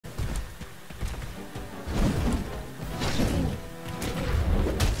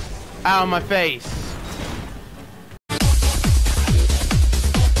Out of my face.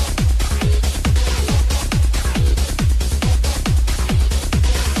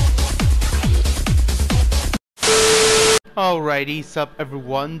 Alrighty, sup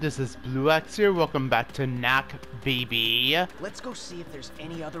everyone, this is BlueX here, welcome back to KNACK, baby. Let's go see if there's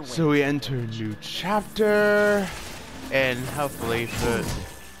any other way. So we enter a new chapter, and hopefully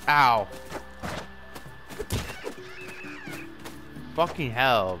ow. Fucking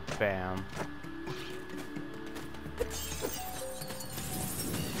hell, fam.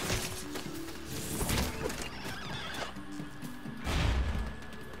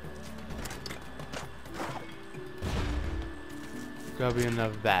 Gotta be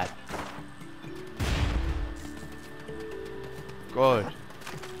enough of that. Good.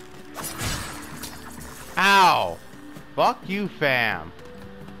 Ow! Fuck you, fam.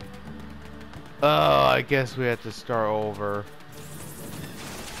 Oh, I guess we have to start over.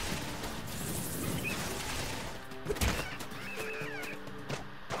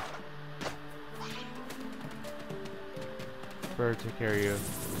 Better take care of you.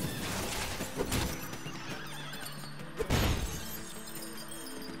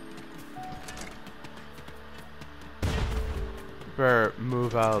 Better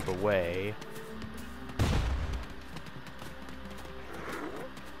move out of the way.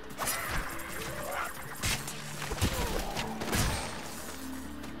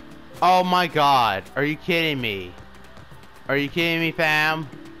 Oh my god, are you kidding me? Are you kidding me, fam?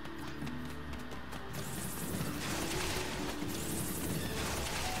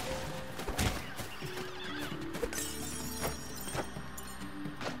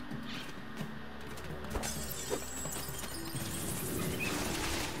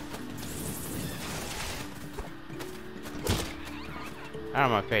 Out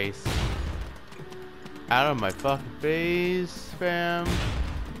of my face. Out of my fucking face, fam.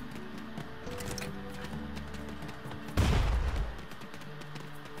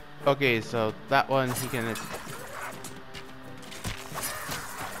 Okay, so that one he can...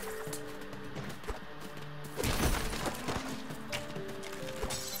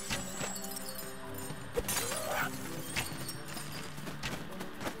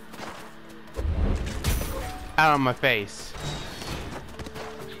 Out of my face.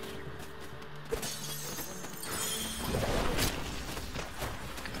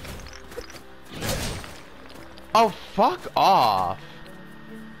 Oh, fuck off.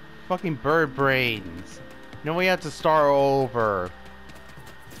 Fucking bird brains. No, we have to start over.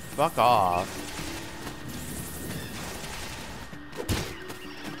 Fuck off.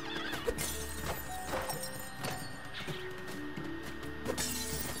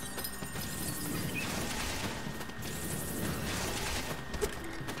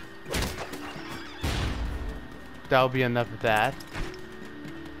 That'll be enough of that.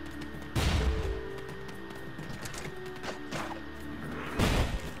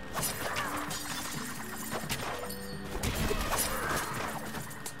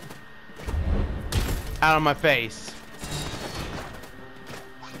 Out of my face.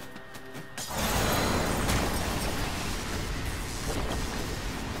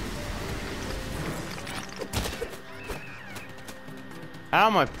 Out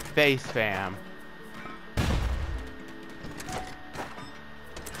of my face, fam.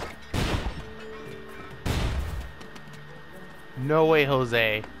 No way,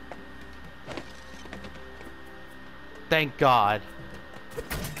 Jose. Thank God.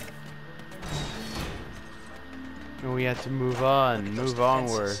 And we have to move on, move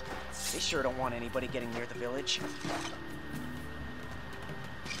onward. They sure don't want anybody getting near the village.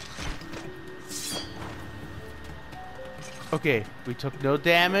 Okay, we took no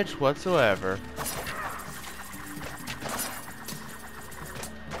damage whatsoever.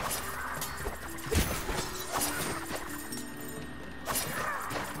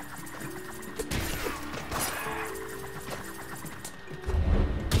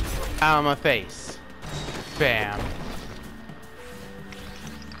 Out of my face. Bam.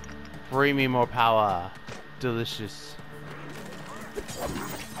 Bring me more power. Delicious.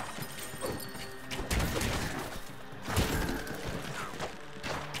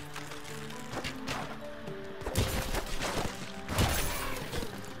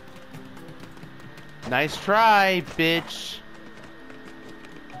 Nice try, bitch.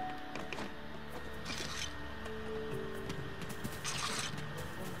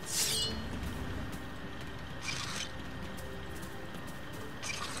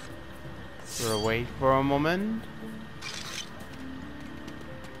 We'll wait for a moment.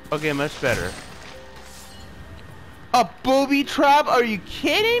 Okay, much better. A booby trap? Are you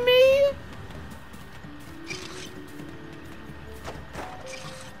kidding me?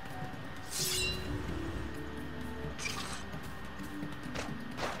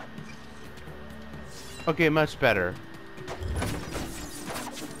 Okay, much better.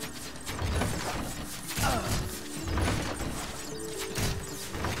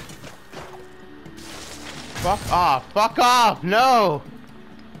 Fuck off! Fuck off! No!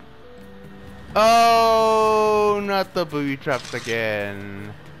 Oh, not the booby traps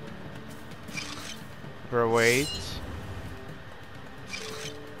again. Wait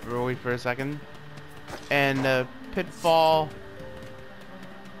for a second. And pitfall.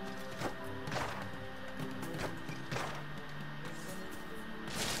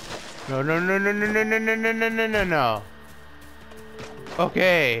 No, no, no, no, no, no, no, no, no, no, no, no, no.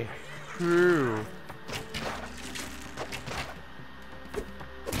 Okay. True.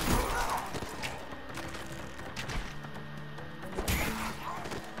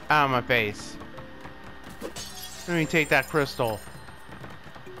 Out of my face. Let me take that crystal.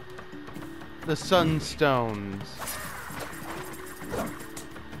 The sunstones.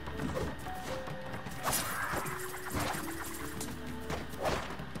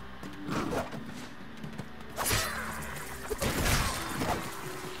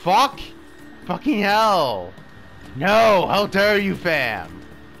 Fuck! Fucking hell! No! How dare you, fam!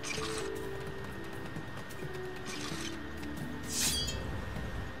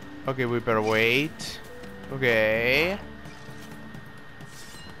 Okay, we better wait. Okay.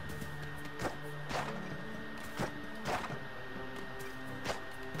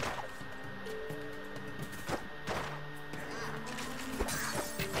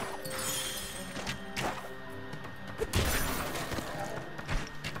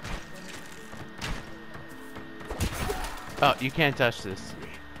 Oh, you can't touch this.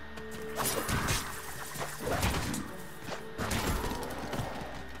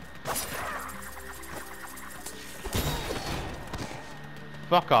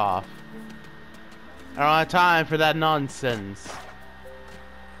 Fuck off. I don't have time for that nonsense.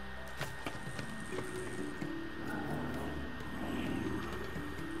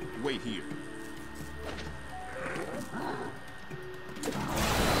 Wait here.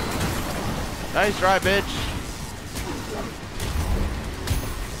 Nice try, bitch.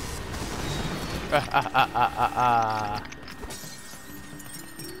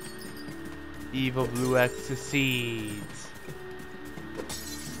 Evil BlueX succeeds.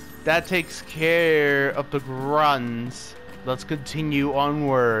 That takes care of the grunts. Let's continue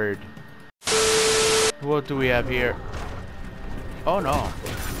onward. What do we have here? Oh no.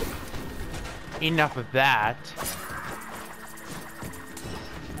 Enough of that.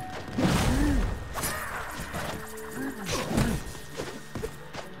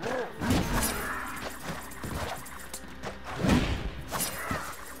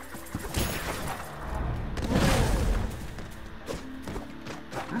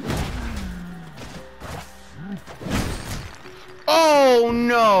 Oh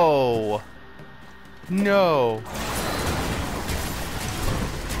no! No.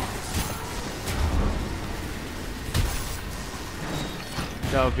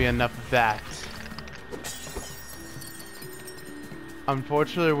 That would be enough of that.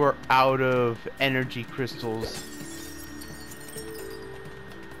 Unfortunately, we're out of energy crystals.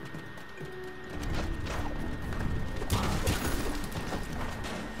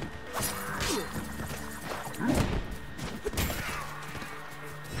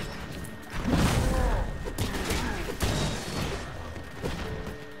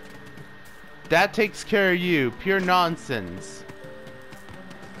 That takes care of you. Pure nonsense.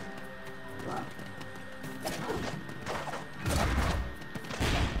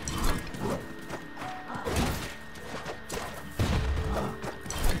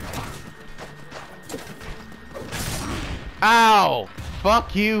 Ow!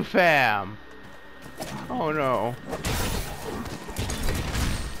 Fuck you, fam. Oh no.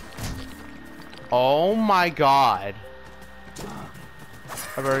 Oh my god.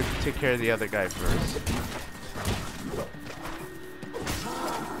 I better take care of the other guy first.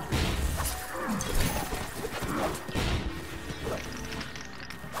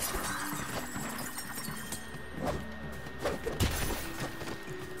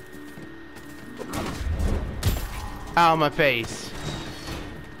 Ow, my face.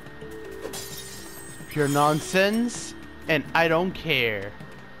 Pure nonsense, and I don't care.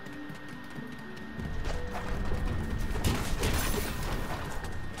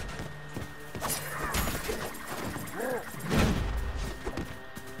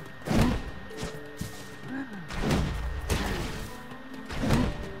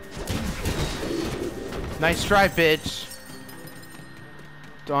 Nice try, bitch.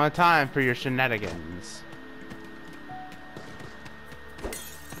 Don't have time for your shenanigans.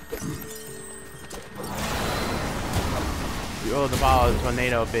 You owe the ball,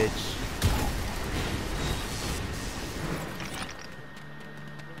 tornado, bitch.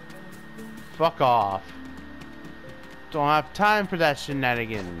 Fuck off. Don't have time for that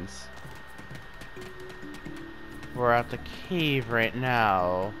shenanigans. We're at the cave right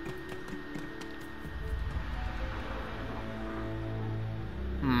now.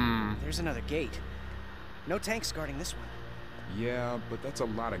 There's another gate. No tanks guarding this one. Yeah, but that's a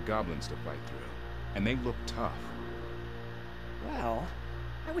lot of goblins to fight through. And they look tough. Well,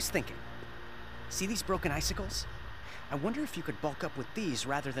 I was thinking. See these broken icicles? I wonder if you could bulk up with these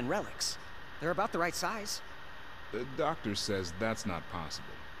rather than relics. They're about the right size. The doctor says that's not possible.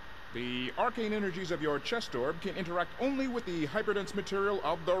 The arcane energies of your chest orb can interact only with the hyperdense material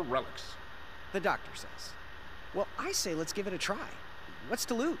of the relics. The doctor says. Well, I say let's give it a try. What's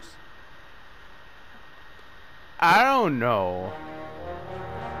to lose? I don't know.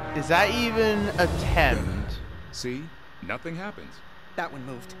 Is that even attempt? See? Nothing happens. That one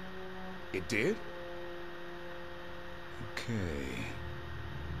moved. It did? Okay.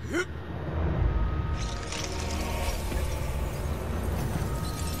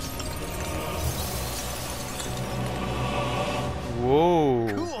 Whoa.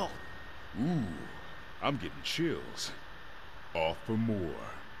 Cool. Ooh, I'm getting chills. Off for more.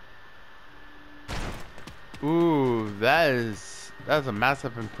 Ooh, that's a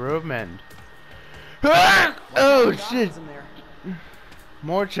massive improvement. Oh shit! In there.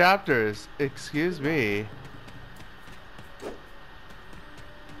 More chapters. Excuse me.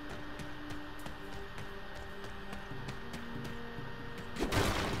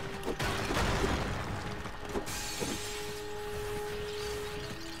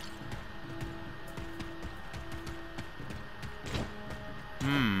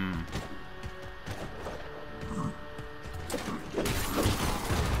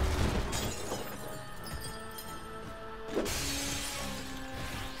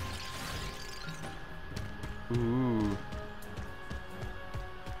 Ooh.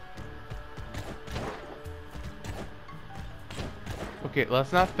 Okay,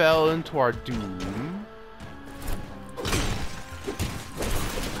 let's not fall into our doom.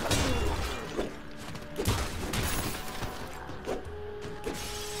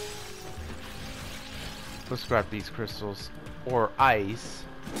 Let's grab these crystals or ice.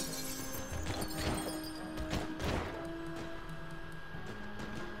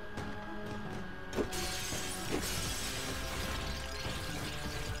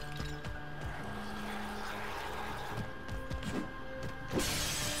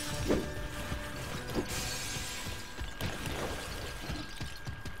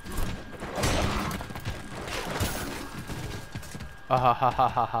 Ha ha ha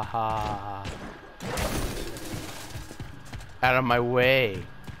ha ha ha. Out of my way.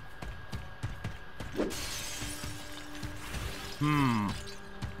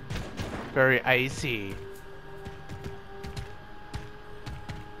 Very icy.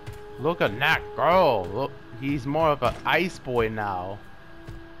 Look at that girl. Look, he's more of an ice boy now.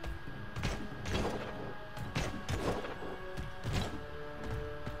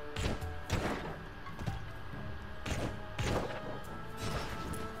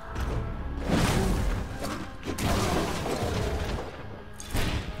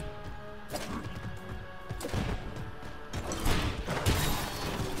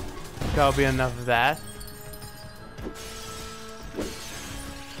 That'll be enough of that.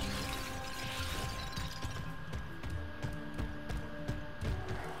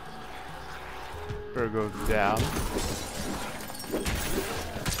 Better go down.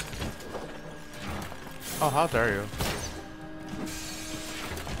 Oh, how dare you?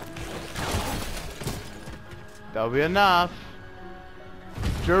 That'll be enough.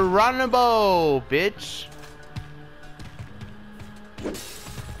 Geronimo, bitch.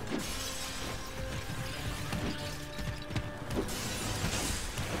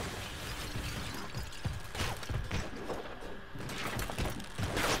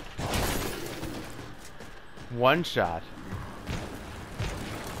 One shot.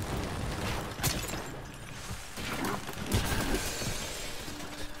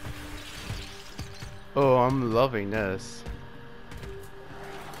 Oh, I'm loving this.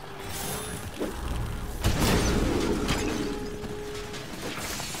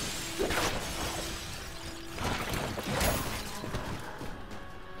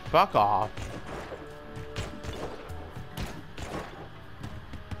 Fuck off.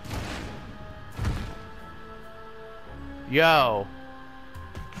 Yo.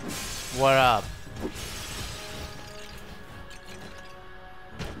 What up?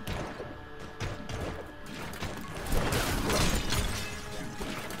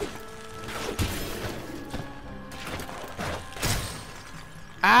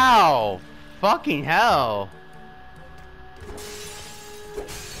 Ow! Fucking hell.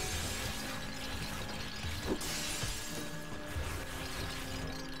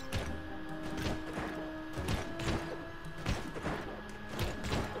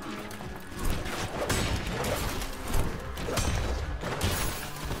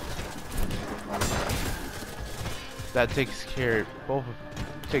 That takes care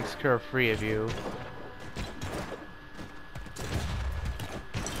takes care of 3 of you.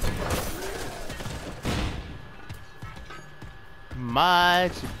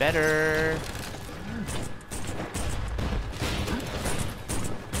 Much better.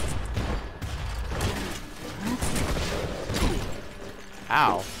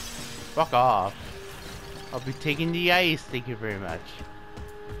 Ow. Fuck off. I'll be taking the ice, thank you very much.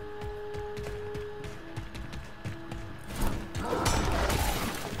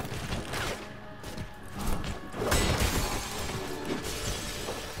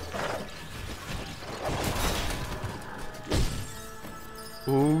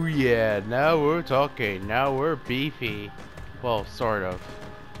 Oh yeah, now we're talking. Now we're beefy. Well, sort of.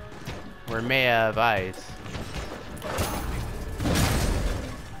 We're made of ice.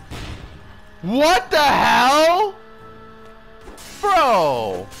 What the hell?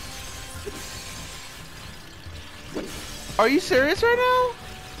 Bro! Are you serious right now?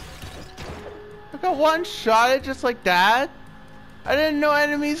 I got one-shotted just like that? I didn't know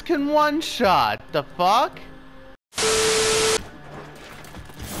enemies can one-shot. The fuck?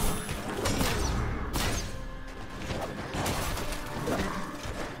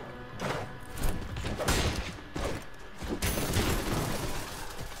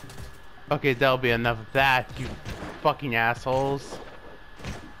 Okay, that'll be enough of that, you fucking assholes.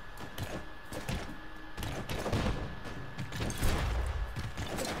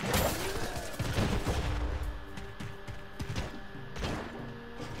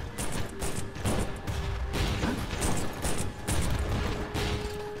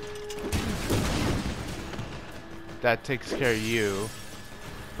 That takes care of you.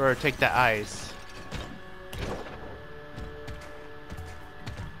 Or take the ice.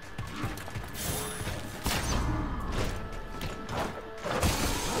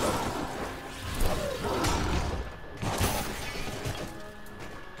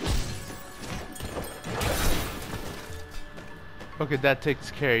 Okay, that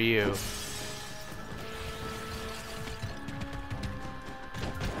takes care of you.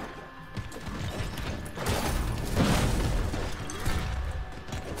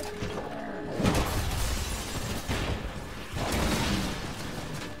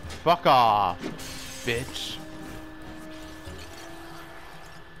 Fuck off, bitch.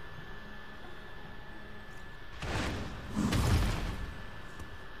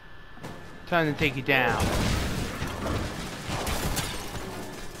 Time to take you down.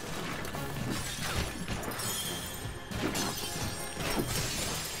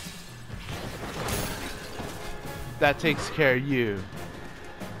 That takes care of you.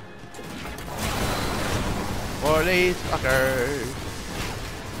 For these fuckers.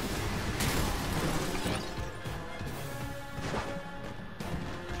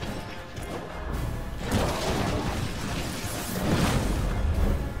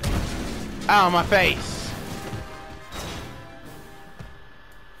 Ow, my face.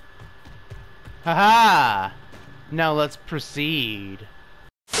 Haha. Now let's proceed.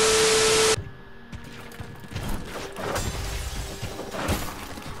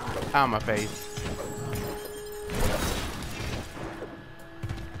 Ow, my face.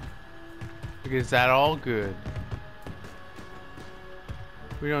 Is that all good?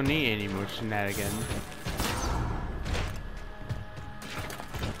 We don't need any more shenanigans.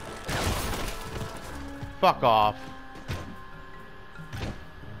 Fuck off.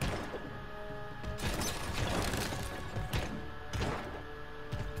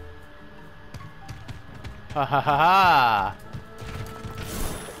 Ha ha ha ha.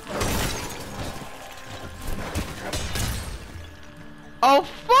 Oh,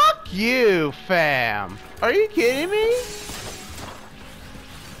 fuck you, fam. Are you kidding me?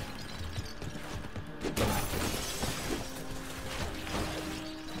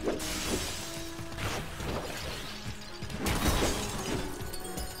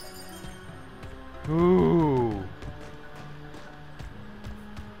 Ooh.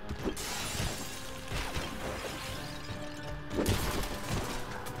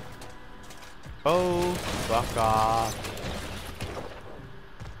 Oh, fuck off.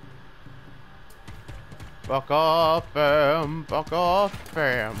 Fuck off, fam. Fuck off,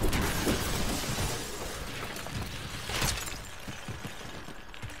 fam.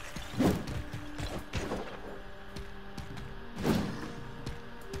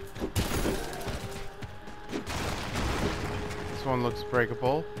 This one looks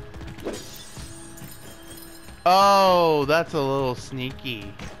breakable. Oh, that's a little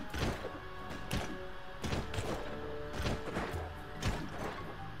sneaky.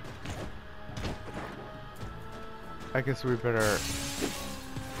 I guess we better...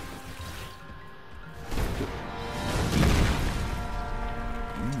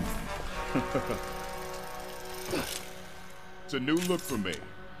 It's a new look for me.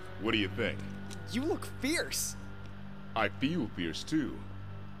 What do you think? You look fierce. I feel fierce too,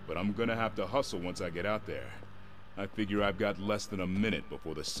 but I'm gonna have to hustle once I get out there. I figure I've got less than a minute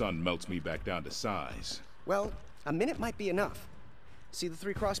before the sun melts me back down to size. Well, a minute might be enough. See the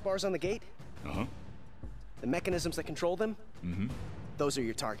 3 crossbars on the gate? Uh-huh. The mechanisms that control them? Mm-hmm. Those are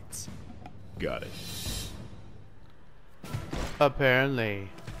your targets. Got it. Apparently.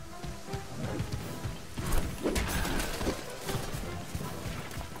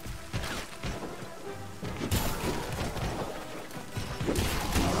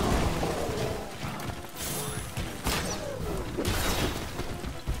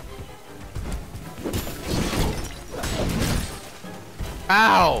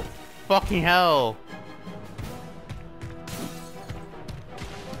 Ow! Fucking hell!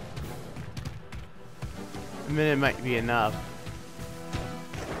 A minute might be enough.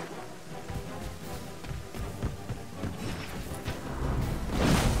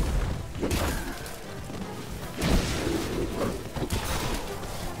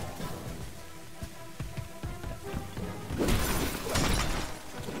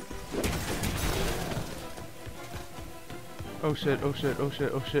 Oh shit, oh shit, oh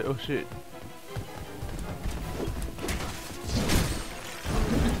shit, oh shit, oh shit.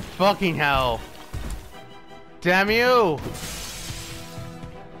 Fucking hell. Damn you!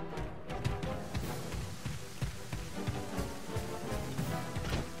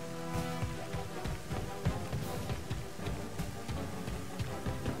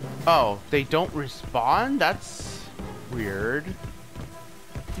 Oh, they don't respawn? That's weird.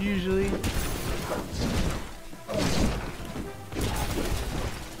 Usually.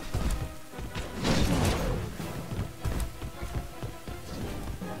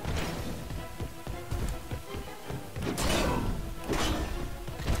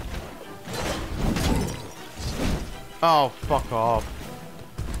 Oh, fuck off.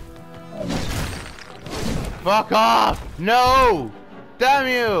 Fuck off! No! Damn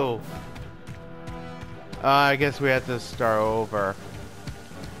you! I guess we have to start over.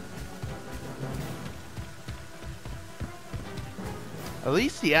 At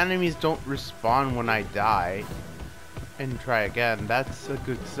least the enemies don't respawn when I die. And try again. That's a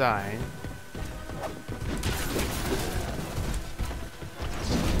good sign.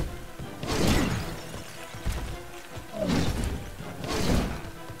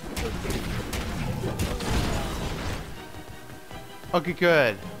 Okay,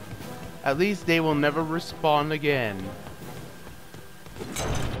 good. At least they will never respawn again.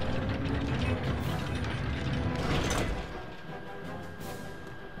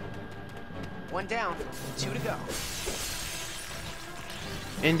 One down, 2 to go.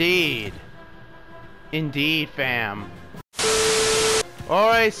 Indeed. Indeed, fam.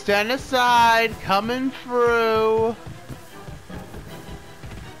 Alright, stand aside. Coming through.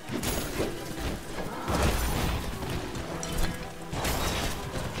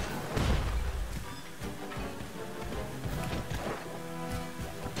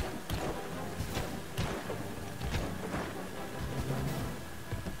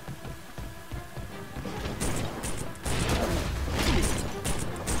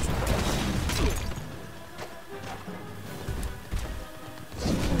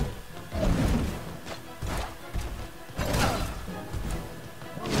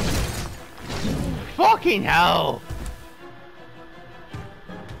 Fucking hell!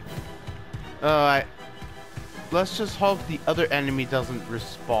 Let's just hope the other enemy doesn't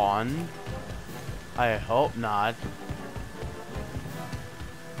respawn. I hope not.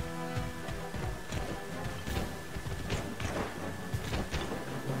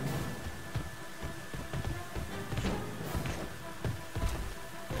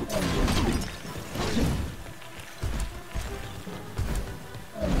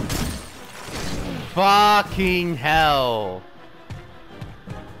 Fucking hell.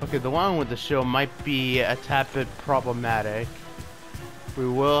 Okay, the one with the shield might be a tad bit problematic. We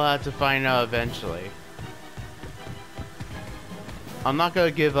will have to find out eventually. I'm not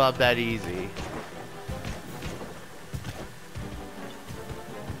gonna give up that easy.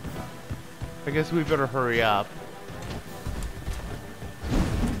 I guess we better hurry up.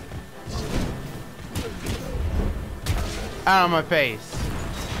 Out of my face.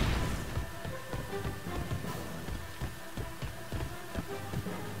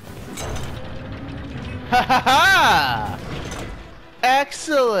 Ha ha ha!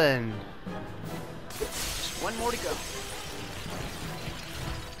 Excellent! Just 1 more to go.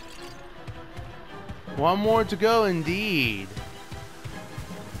 One more to go indeed.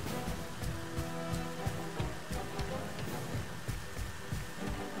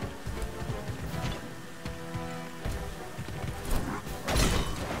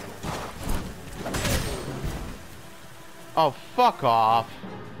 Fuck off.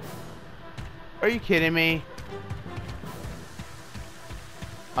 Are you kidding me?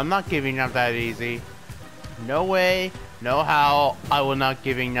 I'm not giving up that easy. No way, no how, I will not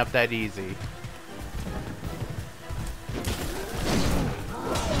giving up that easy.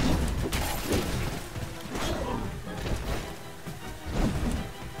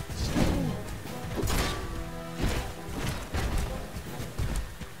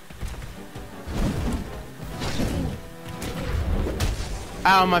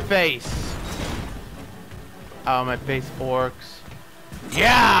 Out of my face. Out of my face, orcs.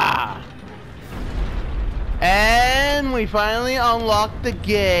 Yeah! And we finally unlocked the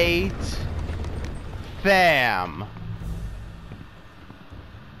gate. Fam.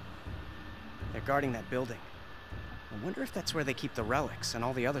 They're guarding that building. I wonder if that's where they keep the relics and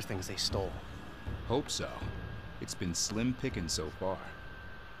all the other things they stole. Hope so. It's been slim picking so far.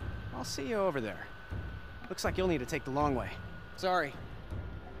 I'll see you over there. Looks like you'll need to take the long way. Sorry.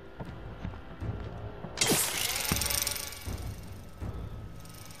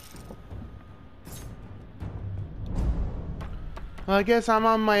 Well, I guess I'm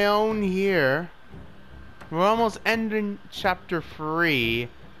on my own here. We're almost ending chapter 3.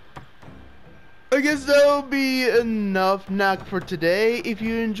 I guess that'll be enough knack for today. If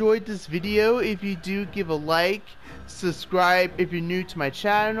you enjoyed this video, if you do, give a like, subscribe if you're new to my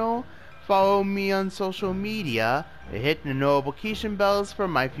channel, follow me on social media, and hit the notification bells for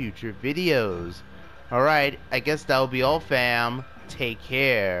my future videos. Alright, I guess that'll be all, fam. Take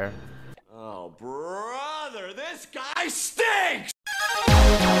care. Oh, brother, this guy stinks!